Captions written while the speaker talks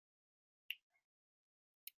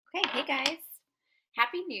Okay, hey guys.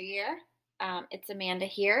 Happy New Year. It's Amanda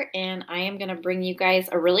here, and I am going to bring you guys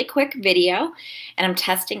a really quick video. And I'm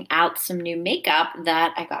testing out some new makeup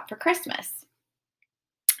that I got for Christmas.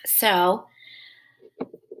 So,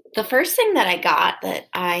 the first thing that I got that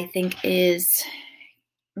I think is,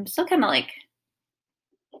 I'm still kind of like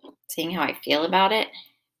seeing how I feel about it,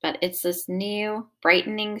 but it's this new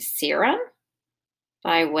brightening serum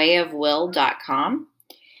by wayofwill.com.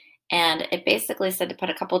 And it basically said to put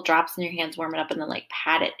a couple drops in your hands, warm it up, and then like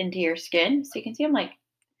pat it into your skin. So you can see I'm like,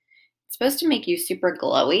 it's supposed to make you super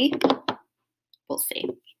glowy. We'll see.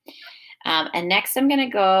 And next I'm going to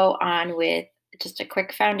go on with just a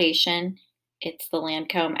quick foundation. It's the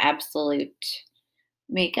Lancome Absolute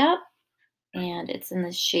Makeup, and it's in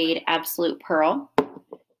the shade Absolute Pearl.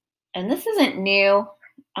 And this isn't new,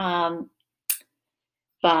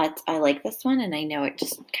 but I like this one, and I know it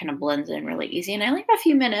just kind of blends in really easy. And I only have a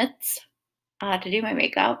few minutes to do my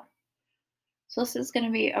makeup. So this is going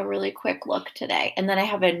to be a really quick look today. And then I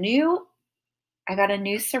got a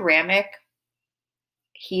new ceramic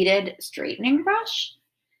heated straightening brush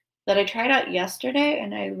that I tried out yesterday,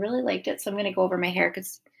 and I really liked it. So I'm going to go over my hair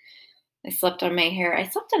because I slept on my hair. I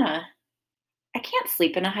can't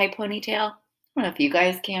sleep in a high ponytail. I don't know if you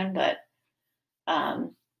guys can, but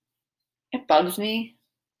it bugs me.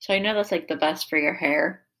 So I know that's like the best for your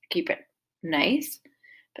hair, keep it nice,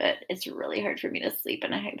 but it's really hard for me to sleep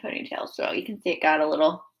in a high ponytail. So you can see it got a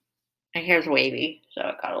little, my hair's wavy, so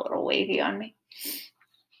it got a little wavy on me.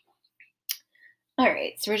 All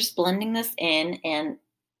right, so we're just blending this in, and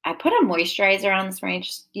I put a moisturizer on this morning. I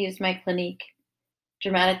just used my Clinique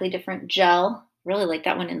Dramatically Different Gel. Really like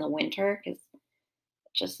that one in the winter because it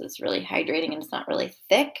just is really hydrating and it's not really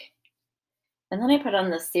thick. And then I put on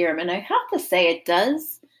the serum, and I have to say it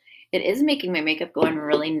is making my makeup go on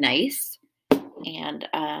really nice. And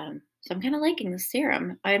so I'm kind of liking the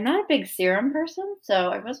serum. I'm not a big serum person, so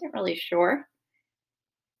I wasn't really sure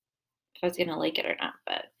if I was going to like it or not,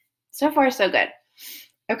 but so far so good.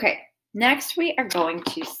 Okay, next we are going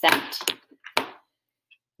to set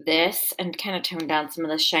this and kind of tone down some of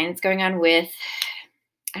the shine that's going on with,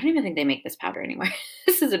 I don't even think they make this powder anymore.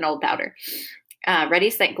 This is an old powder. Ready,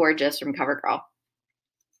 Set, Gorgeous from CoverGirl.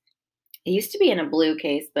 It used to be in a blue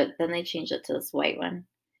case, but then they changed it to this white one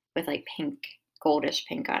with like pink, goldish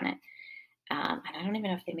pink on it. And I don't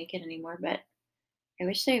even know if they make it anymore, but I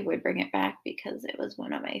wish they would bring it back because it was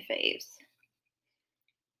one of my faves.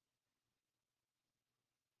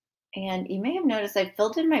 And you may have noticed I've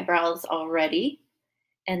filled in my brows already.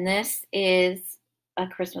 And this is a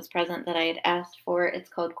Christmas present that I had asked for. It's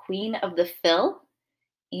called Queen of the Fill.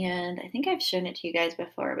 And I think I've shown it to you guys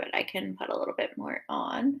before, but I can put a little bit more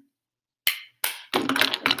on.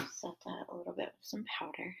 Set that a little bit with some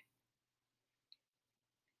powder.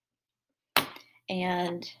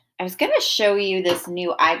 And I was going to show you this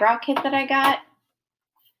new eyebrow kit that I got,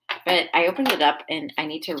 but I opened it up and I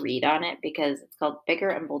need to read on it because it's called Bigger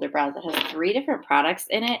and Bolder Brows. It has 3 different products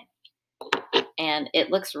in it, and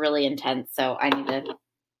it looks really intense, so I need to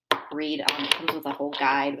read on. It comes with a whole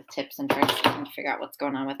guide with tips and tricks and figure out what's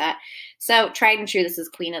going on with that. So tried and true, this is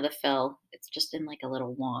Queen of the Fill. It's just in like a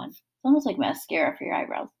little wand. It's almost like mascara for your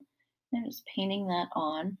eyebrows. I'm just painting that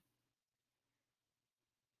on.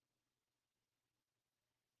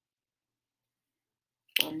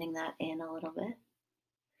 Blending that in a little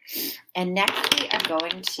bit. And next we are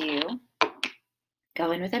going to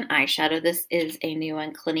go in with an eyeshadow. This is a new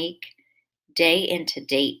one, Clinique Day Into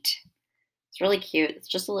Date. It's really cute. It's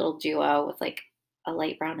just a little duo with like a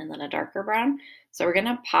light brown and then a darker brown. So we're going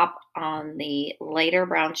to pop on the lighter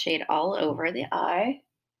brown shade all over the eye.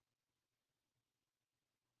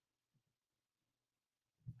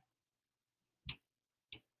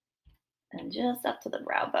 And just up to the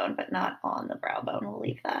brow bone, but not on the brow bone. We'll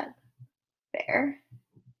leave that there.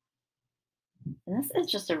 And this is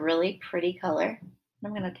just a really pretty color.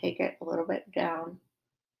 I'm going to take it a little bit down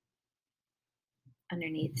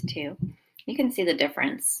underneath too. You can see the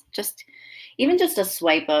difference. Even just a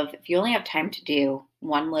swipe of, if you only have time to do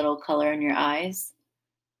one little color in your eyes,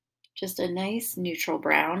 just a nice neutral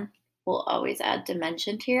brown will always add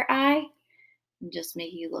dimension to your eye and just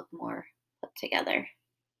make you look more put together.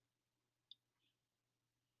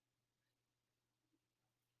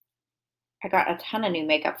 I got a ton of new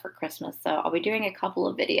makeup for Christmas, so I'll be doing a couple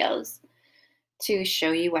of videos to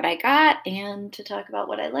show you what I got and to talk about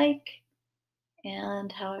what I like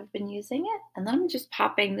and how I've been using it. And then I'm just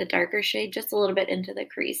popping the darker shade just a little bit into the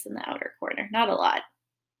crease in the outer corner. Not a lot.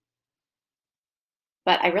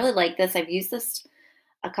 But I really like this. I've used this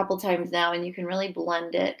a couple times now, and you can really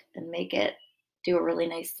blend it and make it do a really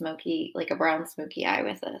nice smoky, like a brown smoky eye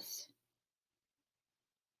with this.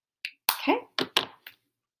 Okay.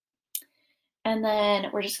 And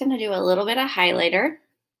then we're just going to do a little bit of highlighter.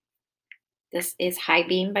 This is High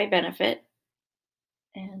Beam by Benefit.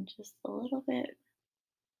 And just a little bit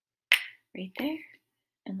right there.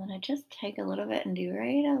 And then I just take a little bit and do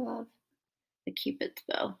right above the Cupid's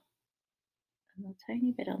bow. And a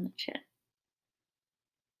tiny bit on the chin.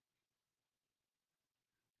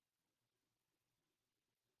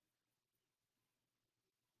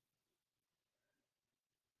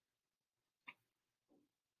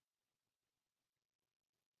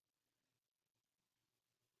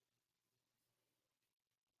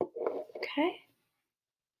 Okay.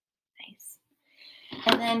 Nice.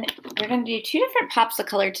 And then we're going to do 2 different pops of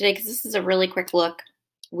color today because this is a really quick look.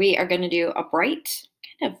 We are going to do a bright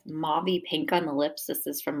kind of mauvey pink on the lips. This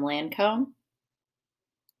is from Lancome.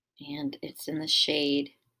 And it's in the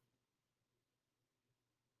shade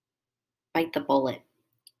Bite the Bullet.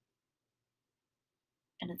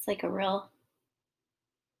 And it's like a real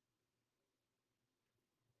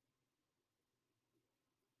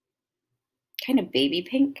kind of baby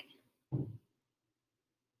pink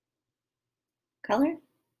color.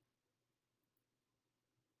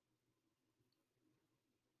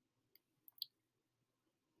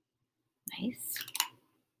 Nice.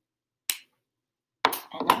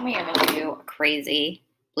 And then we are going to do a crazy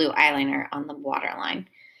blue eyeliner on the waterline.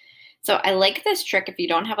 So I like this trick if you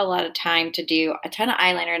don't have a lot of time to do a ton of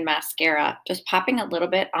eyeliner and mascara, just popping a little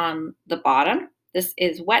bit on the bottom. This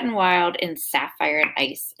is Wet n Wild in Sapphire and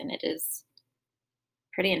Ice, and it is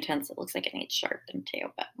pretty intense. It looks like it needs sharpened too,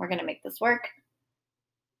 but we're going to make this work.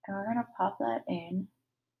 And we're going to pop that in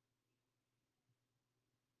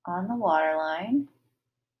on the waterline.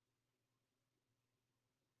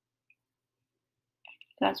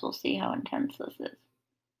 You guys will see how intense this is.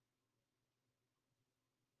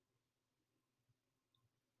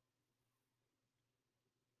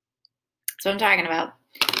 So I'm talking about.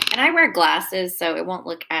 And I wear glasses, so it won't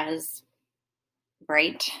look as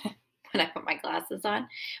bright when I put my glasses on.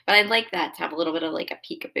 But I like that to have a little bit of like a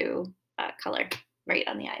peekaboo color right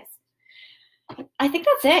on the eyes. I think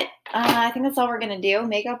that's it. I think that's all we're going to do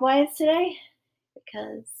makeup-wise today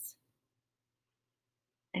because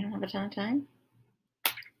I don't have a ton of time.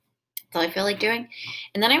 That's all I feel like doing.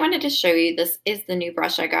 And then I wanted to show you, this is the new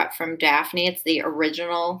brush I got from Dafni. It's the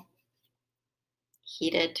original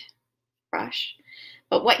heated brush.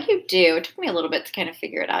 But what you do, it took me a little bit to kind of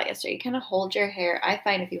figure it out yesterday. You kind of hold your hair. I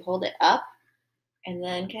find if you hold it up and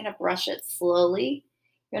then kind of brush it slowly,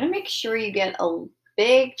 you want to make sure you get a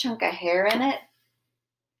big chunk of hair in it.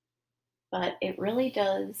 But it really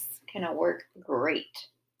does kind of work great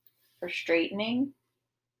for straightening.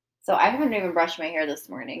 So I haven't even brushed my hair this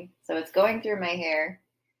morning. So it's going through my hair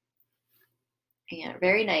and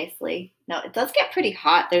very nicely. Now it does get pretty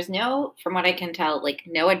hot. There's no, from what I can tell, like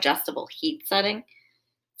no adjustable heat setting.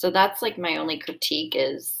 So that's like my only critique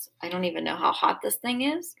is I don't even know how hot this thing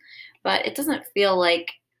is, but it doesn't feel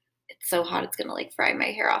like it's so hot it's gonna like fry my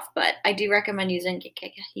hair off. But I do recommend using like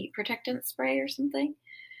a heat protectant spray or something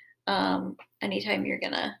anytime you're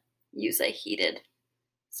gonna use a heated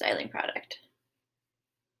styling product.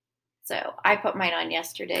 So I put mine on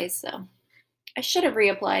yesterday, so I should have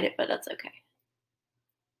reapplied it, but that's okay.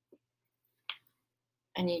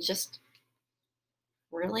 And you just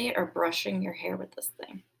really are brushing your hair with this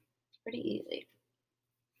thing. It's pretty easy.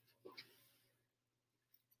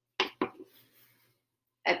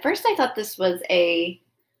 At first I thought this was a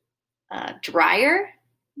dryer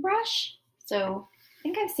brush. So I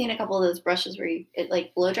think I've seen a couple of those brushes where it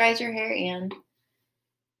like blow dries your hair and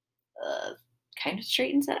kind of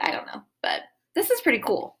straightens it. I don't know, but this is pretty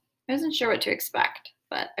cool. I wasn't sure what to expect,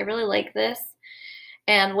 but I really like this.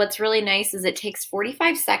 And what's really nice is it takes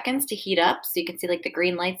 45 seconds to heat up. So you can see like the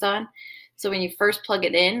green light's on. So when you first plug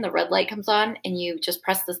it in, the red light comes on and you just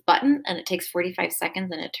press this button and it takes 45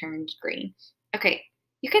 seconds and it turns green. Okay,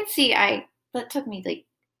 you can see that took me like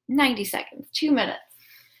 90 seconds, 2 minutes.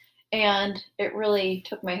 And it really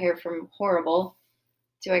took my hair from horrible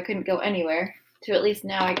to I couldn't go anywhere to at least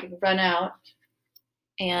now I could run out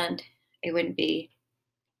and it wouldn't be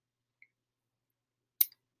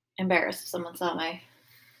embarrassed if someone saw my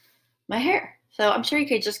hair. So I'm sure you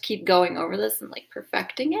could just keep going over this and like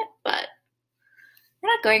perfecting it, but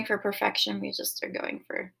we're not going for perfection. We just are going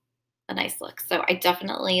for a nice look. So I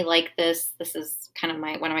definitely like this. This is kind of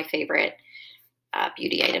one of my favorite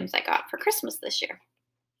beauty items I got for Christmas this year.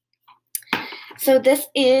 So this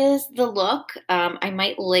is the look. I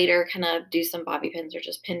might later kind of do some bobby pins or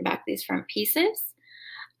just pin back these front pieces.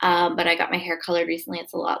 But I got my hair colored recently.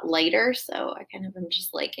 It's a lot lighter, so I kind of am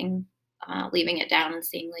just liking leaving it down and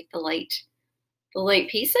seeing like the light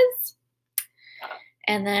pieces.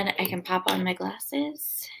 And then I can pop on my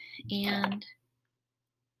glasses and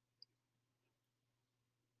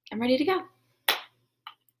I'm ready to go.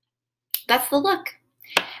 That's the look.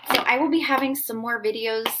 So I will be having some more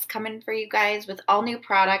videos coming for you guys with all new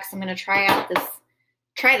products. I'm going to try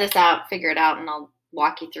this out, figure it out, and I'll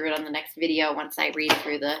walk you through it on the next video once I read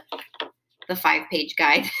through the 5-page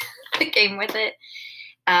guide that came with it.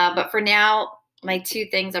 But for now, my 2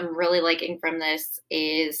 things I'm really liking from this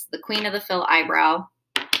is the Queen of the Fill Eyebrow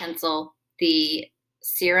Pencil, the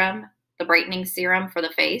serum, the brightening serum for the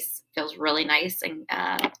face. Feels really nice and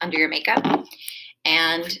under your makeup.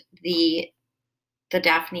 And the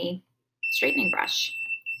Dafni straightening brush.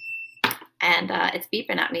 And it's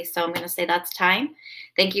beeping at me, so I'm going to say that's time.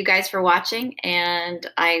 Thank you guys for watching, and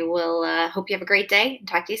I will hope you have a great day and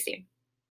talk to you soon.